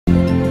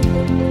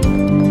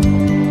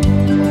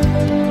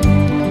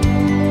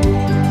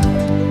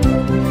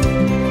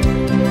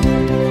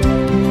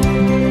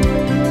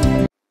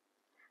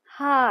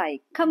Hi,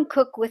 come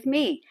cook with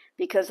me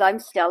because I'm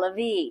Stella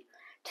V.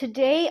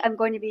 Today I'm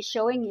going to be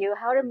showing you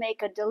how to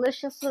make a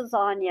delicious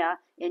lasagna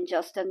in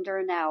just under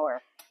an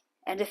hour.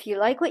 And if you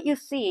like what you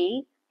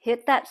see,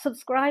 hit that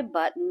subscribe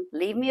button,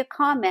 leave me a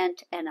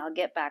comment, and I'll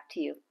get back to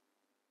you.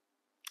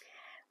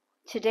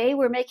 Today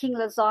we're making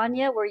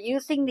lasagna. We're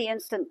using the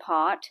Instant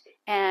Pot,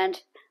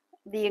 and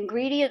the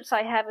ingredients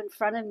I have in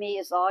front of me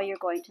is all you're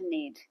going to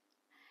need.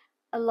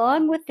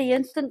 Along with the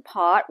Instant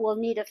Pot, we'll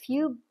need a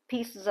few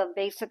pieces of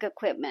basic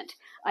equipment.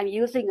 I'm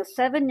using a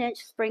 7-inch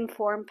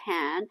springform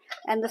pan,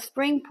 and the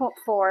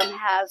springform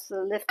has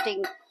the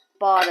lifting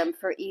bottom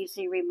for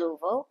easy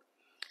removal.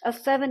 A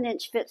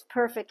 7-inch fits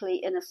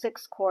perfectly in a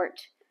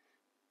 6-quart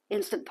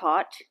Instant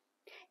Pot.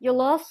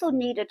 You'll also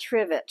need a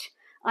trivet.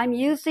 I'm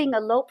using a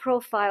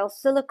low-profile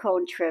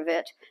silicone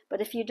trivet, but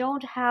if you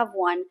don't have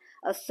one,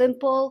 a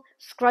simple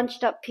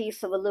scrunched up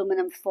piece of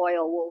aluminum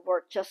foil will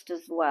work just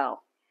as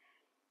well.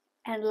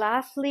 And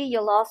lastly,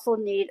 you'll also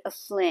need a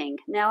sling.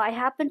 Now, I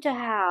happen to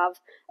have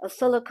a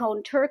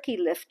silicone turkey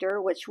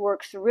lifter, which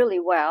works really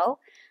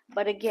well.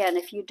 But again,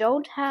 if you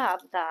don't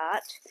have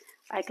that,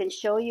 I can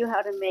show you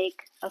how to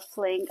make a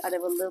sling out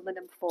of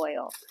aluminum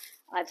foil.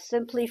 I've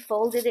simply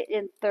folded it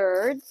in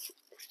thirds,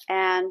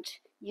 and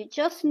you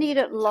just need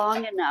it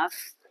long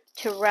enough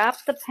to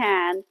wrap the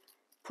pan,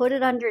 put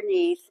it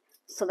underneath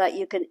so that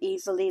you can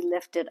easily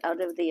lift it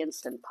out of the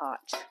Instant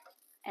Pot.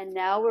 And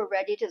now we're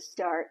ready to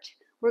start.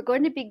 We're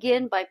going to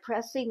begin by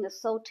pressing the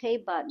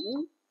sauté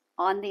button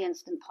on the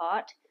Instant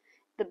Pot.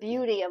 The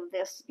beauty of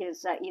this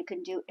is that you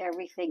can do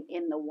everything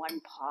in the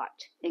one pot,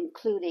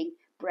 including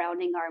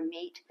browning our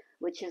meat,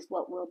 which is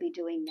what we'll be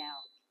doing now.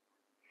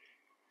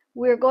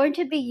 We're going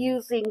to be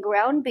using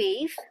ground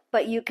beef,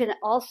 but you can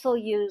also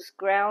use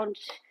ground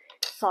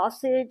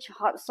sausage,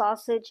 hot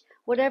sausage,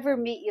 whatever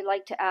meat you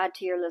like to add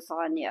to your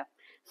lasagna.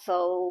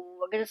 So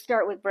we're going to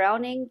start with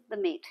browning the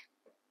meat.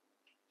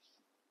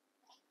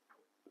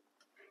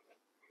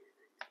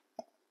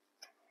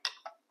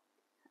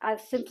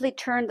 I've simply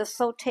turned the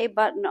sauté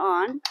button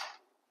on.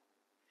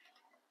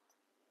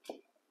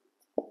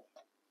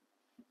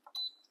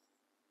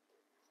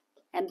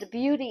 And the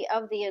beauty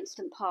of the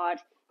Instant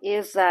Pot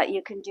is that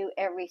you can do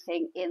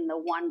everything in the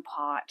one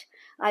pot.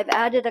 I've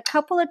added a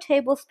couple of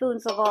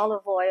tablespoons of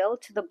olive oil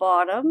to the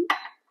bottom,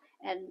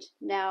 and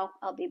now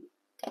I'll be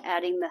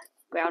adding the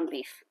ground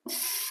beef.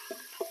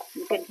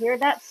 You can hear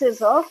that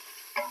sizzle.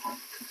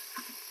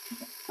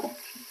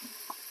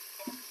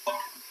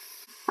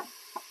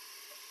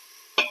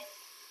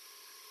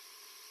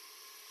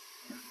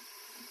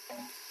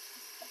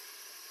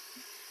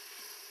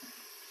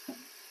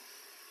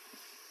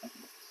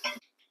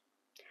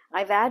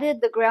 I've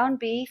added the ground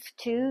beef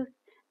to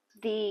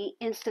the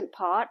Instant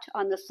Pot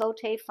on the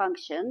sauté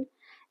function,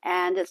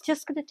 and it's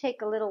just going to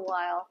take a little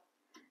while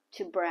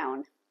to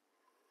brown.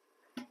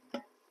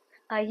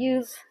 I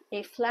use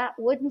a flat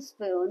wooden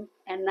spoon,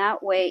 and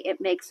that way it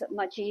makes it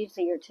much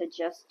easier to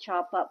just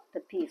chop up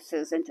the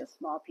pieces into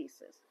small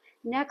pieces.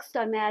 Next,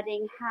 I'm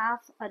adding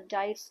half a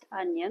diced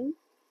onion.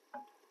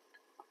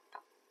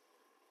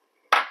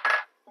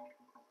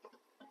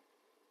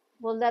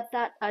 We'll let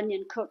that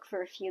onion cook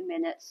for a few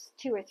minutes.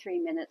 2 or 3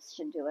 minutes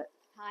should do it.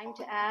 Time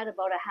to add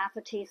about a half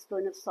a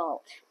teaspoon of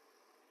salt.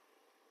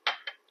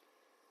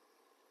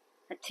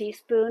 A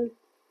teaspoon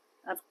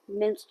of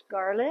minced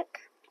garlic.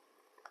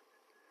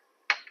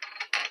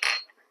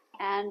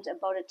 And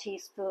about a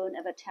teaspoon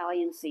of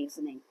Italian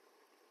seasoning.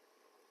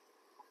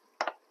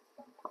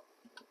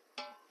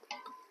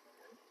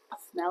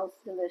 Smells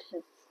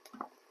delicious.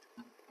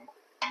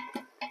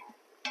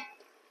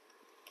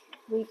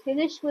 We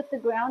finished with the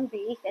ground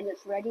beef and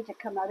it's ready to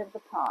come out of the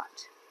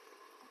pot.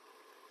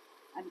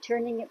 I'm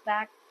turning it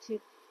back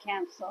to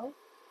cancel.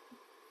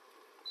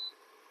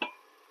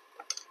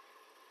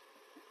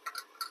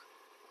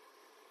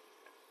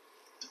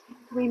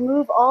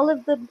 Remove all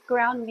of the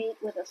ground meat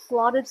with a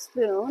slotted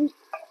spoon.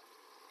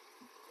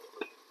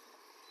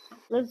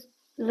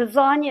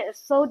 Lasagna is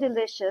so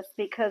delicious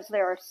because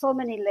there are so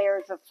many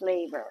layers of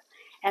flavor.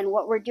 And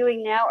what we're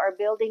doing now are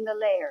building the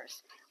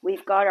layers.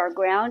 We've got our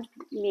ground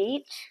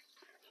meat.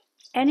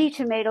 Any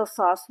tomato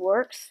sauce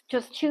works.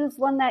 Just choose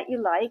one that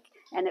you like,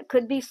 and it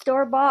could be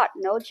store-bought,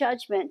 no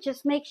judgment.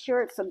 Just make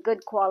sure it's a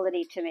good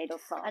quality tomato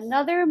sauce.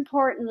 Another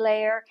important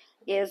layer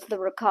is the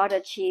ricotta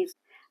cheese.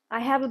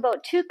 I have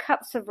about 2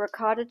 cups of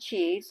ricotta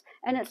cheese,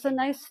 and it's a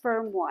nice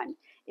firm one.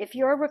 If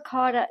your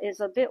ricotta is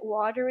a bit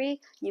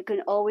watery, you can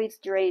always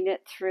drain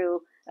it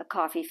through a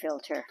coffee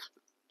filter.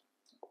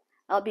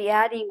 I'll be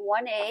adding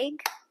 1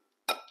 egg.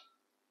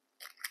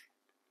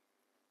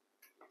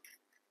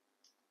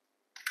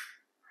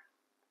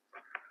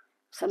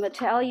 Some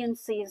Italian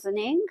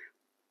seasoning,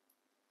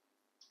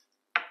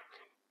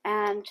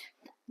 and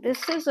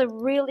this is a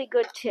really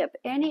good tip.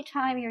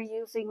 Anytime you're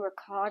using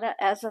ricotta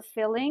as a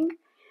filling,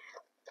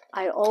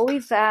 I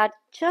always add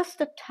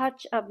just a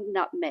touch of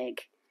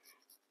nutmeg,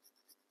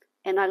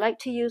 and I like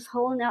to use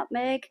whole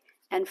nutmeg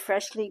and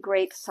freshly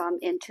grate some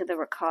into the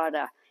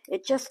ricotta.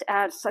 It just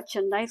adds such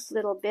a nice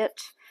little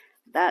bit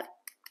that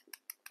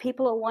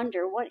people will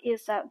wonder, what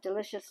is that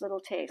delicious little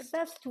taste? The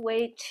best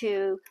way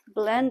to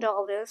blend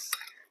all this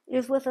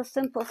is with a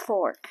simple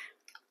fork.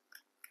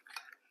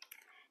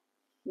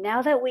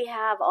 Now that we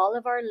have all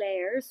of our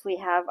layers, we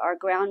have our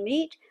ground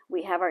meat,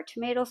 we have our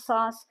tomato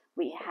sauce,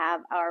 we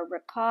have our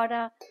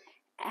ricotta,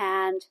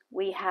 and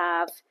we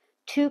have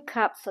 2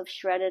 cups of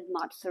shredded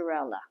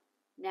mozzarella.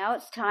 Now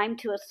it's time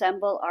to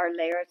assemble our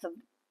layers of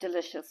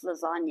delicious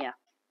lasagna.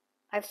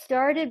 I've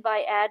started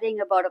by adding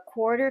about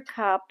 1/4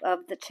 cup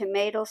of the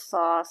tomato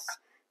sauce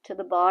to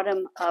the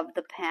bottom of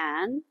the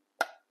pan.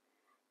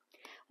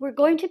 We're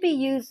going to be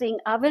using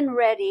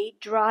oven-ready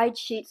dried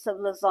sheets of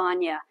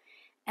lasagna,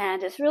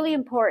 and it's really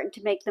important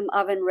to make them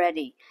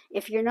oven-ready.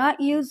 If you're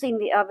not using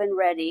the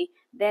oven-ready,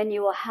 then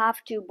you will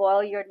have to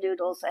boil your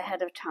noodles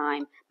ahead of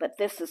time, but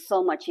this is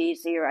so much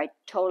easier. I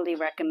totally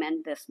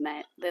recommend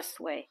this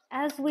way.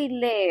 As we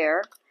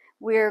layer,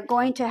 we're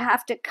going to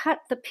have to cut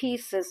the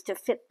pieces to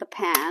fit the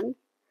pan,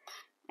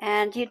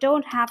 and you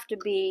don't have to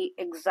be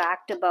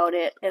exact about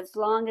it as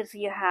long as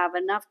you have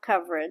enough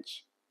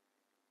coverage.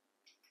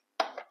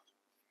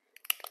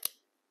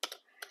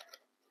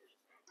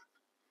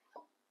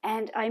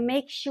 And I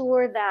make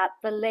sure that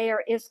the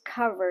layer is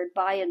covered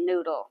by a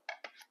noodle.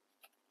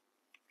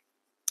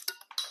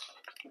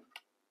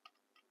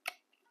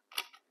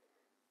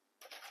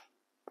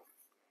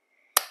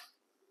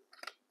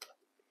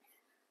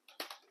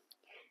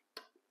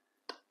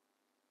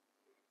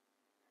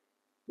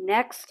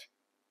 Next,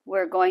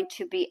 we're going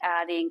to be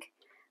adding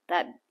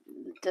that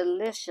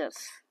delicious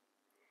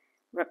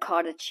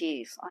ricotta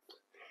cheese.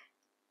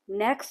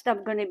 Next,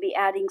 I'm going to be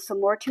adding some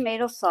more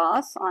tomato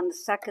sauce on the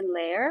second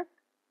layer.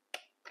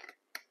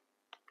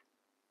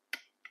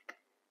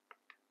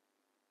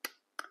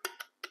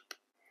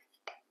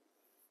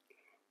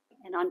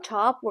 And on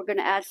top, we're going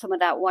to add some of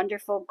that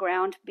wonderful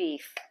ground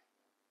beef.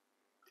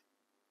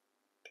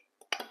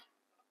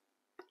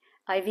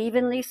 I've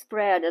evenly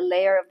spread a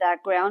layer of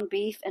that ground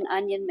beef and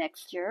onion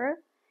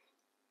mixture.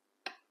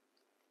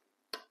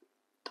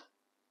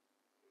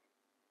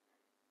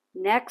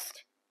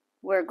 Next,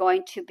 we're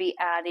going to be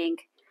adding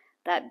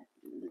that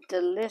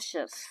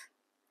delicious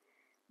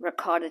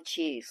ricotta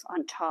cheese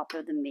on top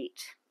of the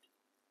meat.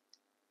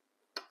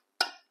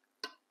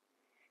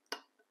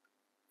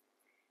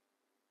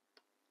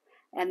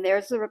 And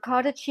there's the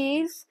ricotta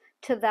cheese.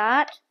 To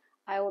that,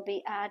 I will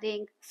be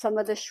adding some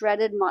of the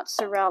shredded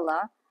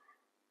mozzarella.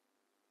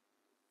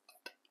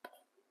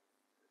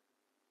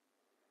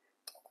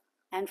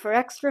 And for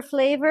extra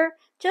flavor,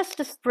 just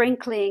a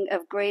sprinkling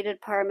of grated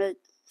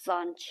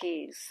Parmesan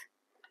cheese.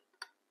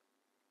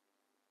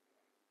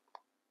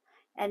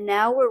 And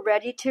now we're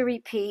ready to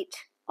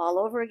repeat all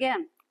over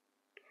again.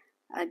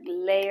 A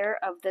layer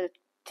of the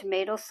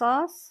tomato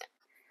sauce,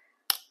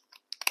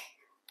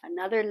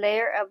 another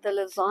layer of the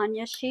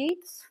lasagna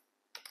sheets,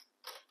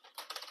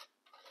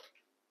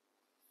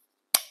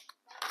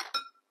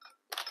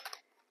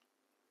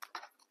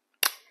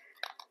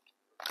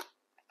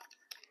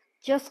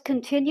 just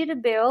continue to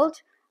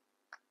build,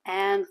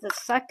 and the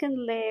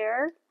second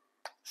layer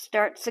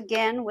starts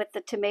again with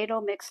the tomato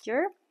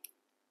mixture.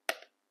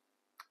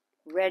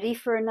 Ready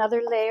for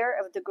another layer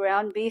of the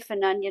ground beef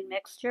and onion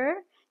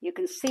mixture. You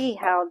can see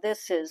how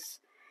this is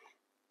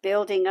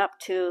building up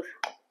to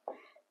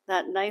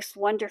that nice,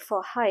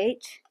 wonderful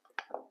height,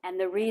 and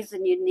the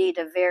reason you need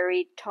a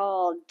very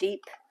tall,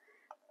 deep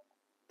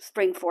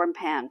springform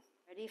pan.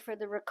 Ready for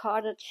the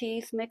ricotta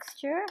cheese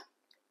mixture.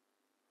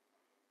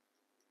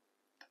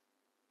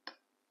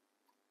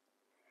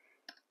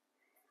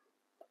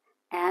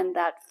 And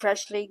that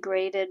freshly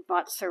grated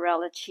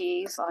mozzarella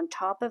cheese on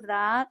top of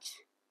that.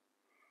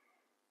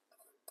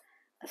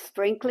 A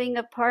sprinkling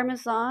of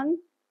Parmesan.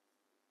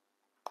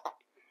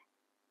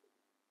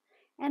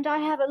 And I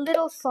have a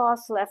little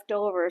sauce left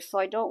over, so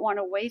I don't want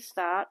to waste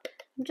that.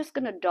 I'm just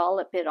going to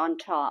dollop it on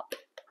top.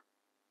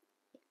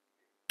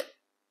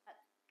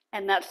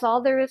 And that's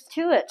all there is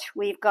to it.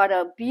 We've got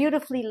a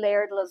beautifully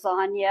layered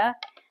lasagna.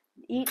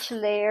 Each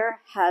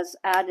layer has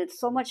added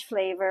so much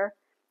flavor,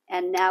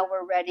 and now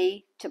we're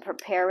ready to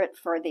prepare it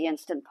for the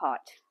Instant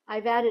Pot.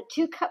 I've added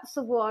 2 cups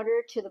of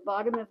water to the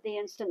bottom of the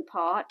Instant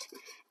Pot,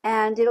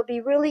 and it'll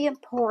be really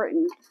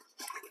important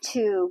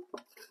to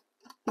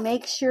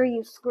make sure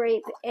you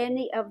scrape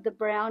any of the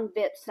brown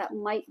bits that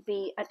might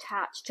be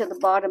attached to the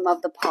bottom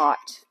of the pot,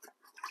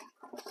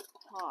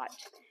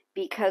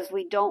 because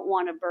we don't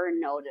want a burn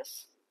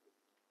notice.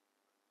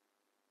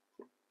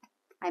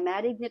 I'm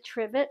adding the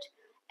trivet,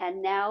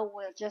 and now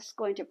we're just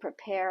going to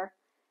prepare.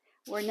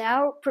 We're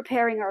now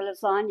preparing our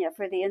lasagna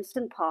for the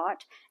Instant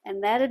Pot,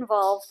 and that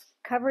involves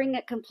covering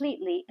it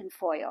completely in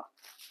foil.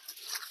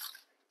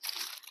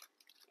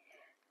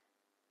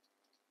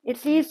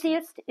 It's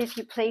easiest if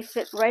you place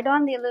it right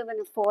on the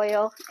aluminum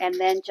foil and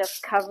then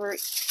just cover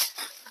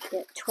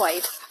it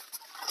twice.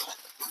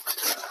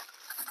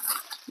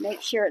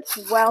 Make sure it's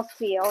well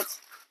sealed.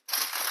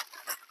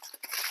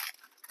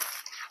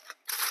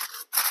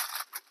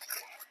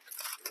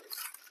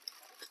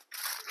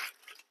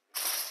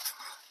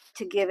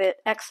 To give it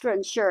extra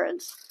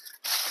insurance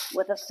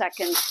with a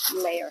second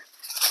layer.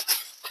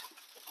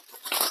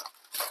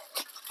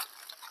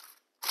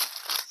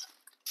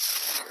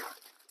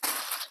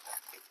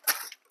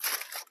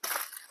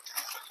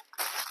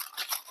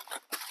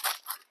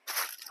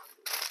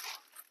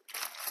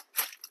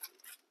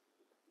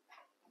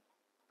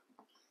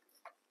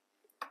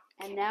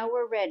 And now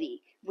we're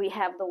ready. We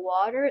have the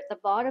water at the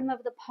bottom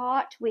of the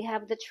pot. We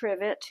have the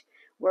trivet.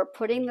 We're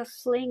putting the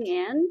sling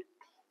in.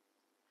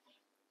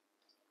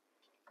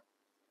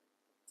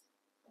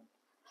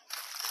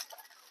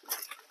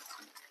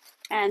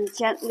 And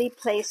gently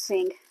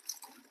placing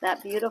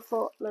that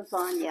beautiful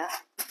lasagna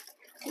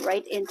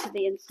right into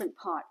the Instant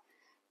Pot.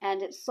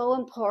 And it's so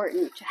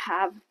important to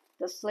have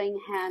the sling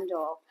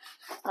handle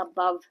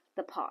above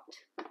the pot.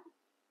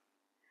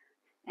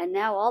 And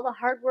now all the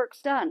hard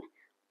work's done.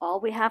 All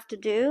we have to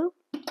do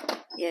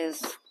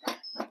is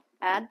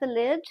add the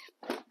lid.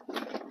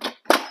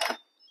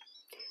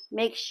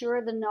 Make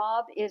sure the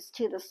knob is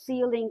to the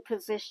sealing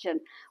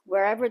position,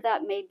 wherever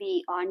that may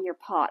be on your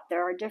pot.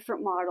 There are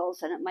different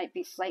models and it might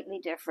be slightly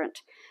different,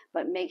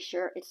 but make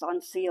sure it's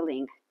on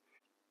sealing.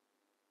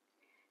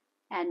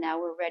 And now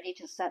we're ready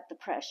to set the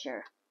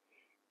pressure.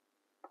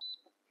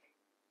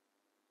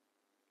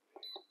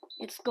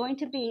 It's going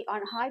to be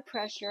on high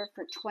pressure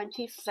for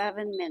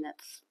 27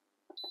 minutes.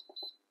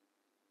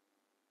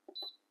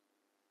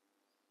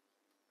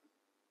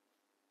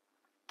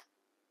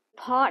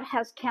 Pot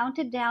has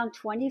counted down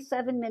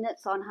 27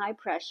 minutes on high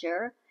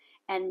pressure,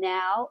 and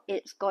now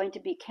it's going to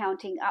be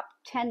counting up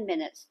 10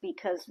 minutes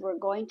because we're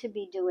going to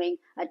be doing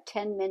a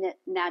 10-minute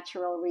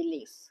natural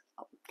release.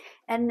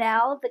 And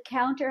now the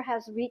counter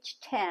has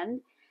reached 10,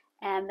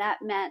 and that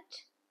meant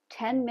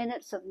 10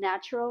 minutes of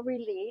natural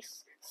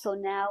release. So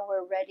now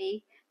we're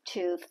ready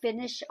to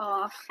finish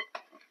off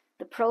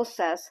the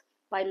process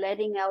by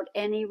letting out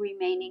any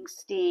remaining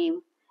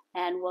steam,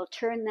 and we'll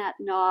turn that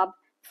knob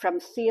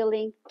from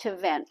sealing to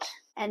vent.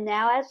 And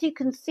now, as you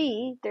can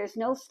see, there's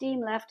no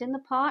steam left in the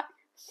pot.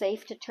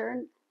 Safe to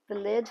turn the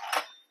lid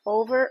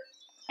over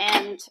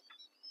and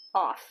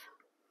off.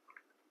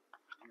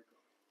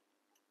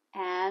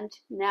 And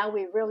now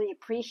we really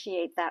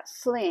appreciate that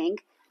sling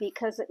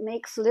because it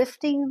makes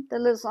lifting the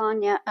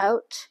lasagna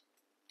out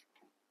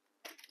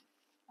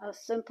a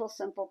simple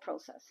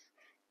process.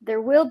 There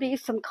will be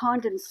some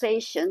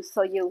condensation,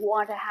 so you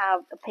want to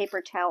have a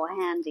paper towel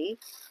handy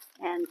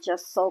and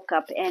just soak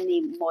up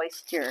any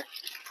moisture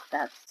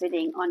that's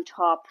sitting on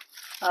top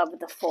of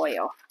the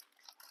foil.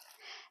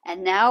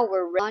 And now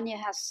lasagna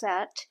has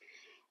set,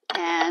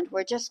 and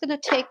we're just going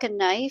to take a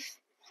knife,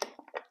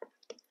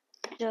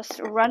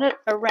 just run it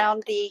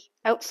around the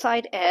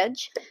outside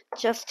edge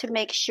just to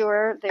make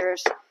sure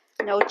there's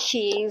no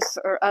cheese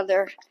or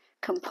other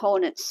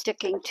components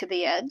sticking to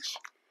the edge.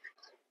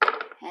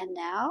 And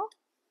now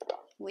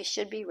we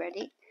should be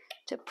ready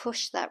to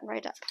push that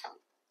right up.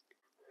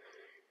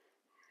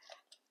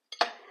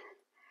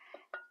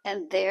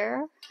 And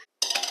there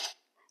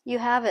you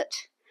have it,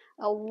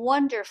 a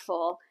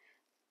wonderful,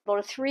 about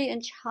a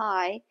 3-inch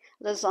high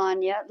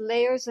lasagna,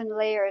 layers and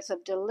layers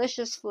of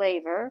delicious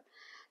flavor,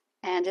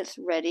 and it's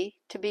ready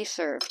to be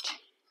served.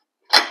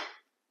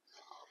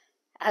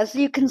 As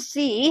you can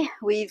see,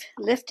 we've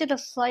lifted a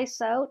slice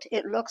out.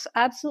 It looks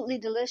absolutely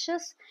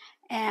delicious,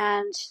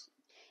 and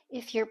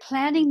if you're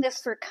planning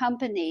this for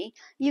company,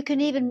 you can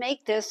even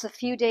make this a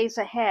few days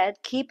ahead,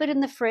 keep it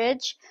in the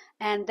fridge,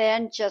 and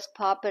then just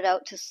pop it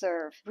out to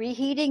serve.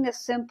 Reheating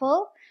is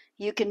simple.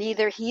 You can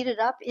either heat it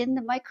up in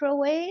the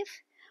microwave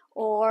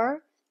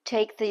or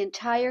take the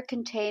entire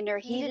container,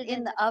 heat it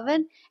in the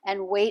oven,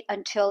 and wait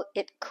until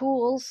it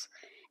cools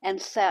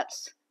and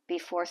sets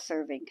before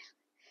serving.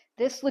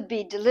 This would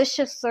be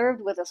delicious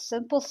served with a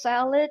simple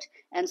salad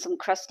and some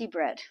crusty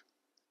bread.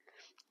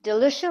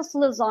 Delicious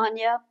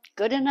lasagna,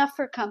 good enough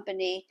for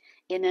company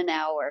in an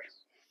hour.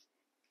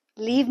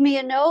 Leave me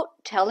a note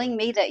telling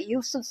me that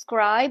you've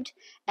subscribed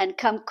and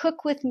come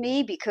cook with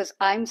me because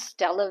I'm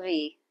Stella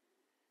V.